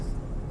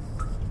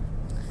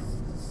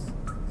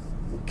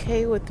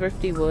Kay with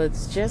Thrifty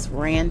Woods, just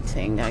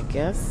ranting, I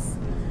guess.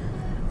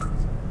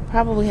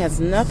 Probably has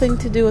nothing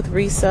to do with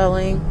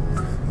reselling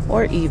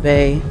or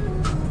eBay.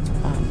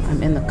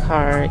 I'm in the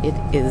car. It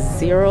is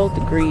 0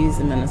 degrees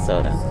in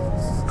Minnesota.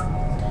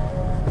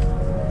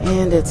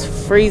 And it's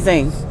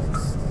freezing.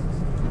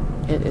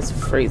 It is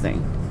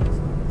freezing.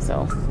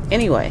 So,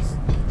 anyway,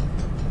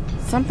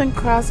 something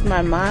crossed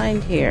my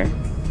mind here.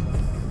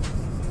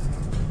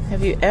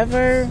 Have you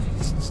ever,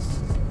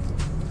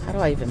 how do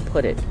I even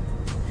put it?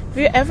 Have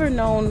you ever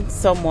known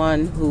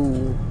someone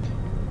who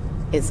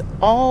is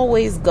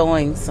always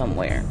going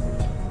somewhere?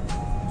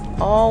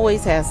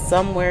 Always has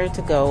somewhere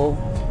to go.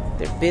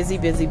 They're busy,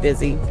 busy,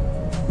 busy.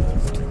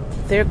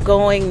 They're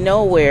going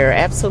nowhere,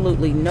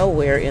 absolutely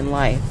nowhere in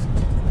life.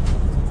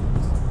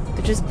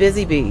 They're just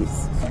busy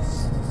bees.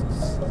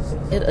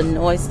 It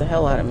annoys the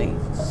hell out of me.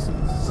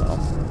 So,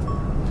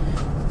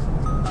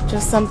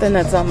 just something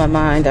that's on my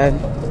mind. I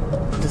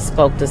just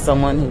spoke to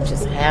someone who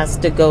just has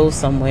to go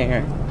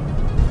somewhere,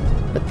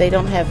 but they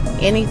don't have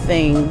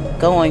anything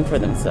going for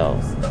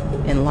themselves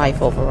in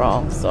life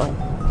overall. So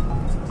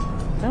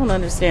I don't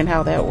understand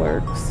how that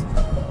works.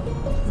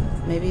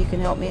 Maybe you can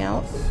help me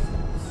out.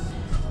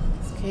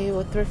 It's Kay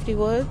with Thrifty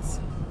Woods.